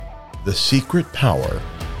The secret power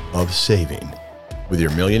of saving. With your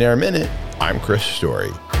Millionaire Minute, I'm Chris Story.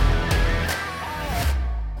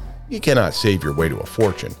 You cannot save your way to a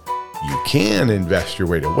fortune. You can invest your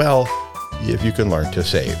way to wealth if you can learn to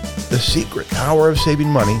save. The secret power of saving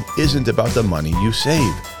money isn't about the money you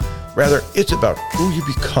save. Rather, it's about who you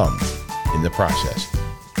become in the process.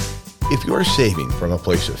 If you're saving from a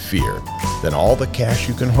place of fear, then all the cash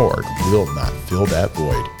you can hoard will not fill that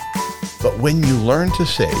void. But when you learn to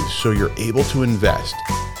save so you're able to invest,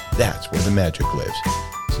 that's where the magic lives.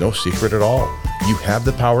 It's no secret at all. You have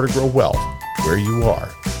the power to grow wealth where you are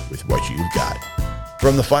with what you've got.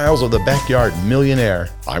 From the files of the Backyard Millionaire,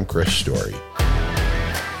 I'm Chris Story.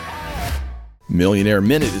 Millionaire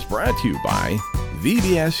Minute is brought to you by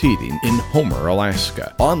VBS Heating in Homer,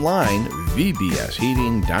 Alaska. Online,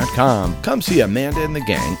 vbsheating.com. Come see Amanda and the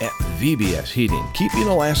gang at VBS Heating, keeping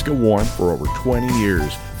Alaska warm for over 20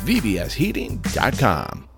 years. vbsheating.com.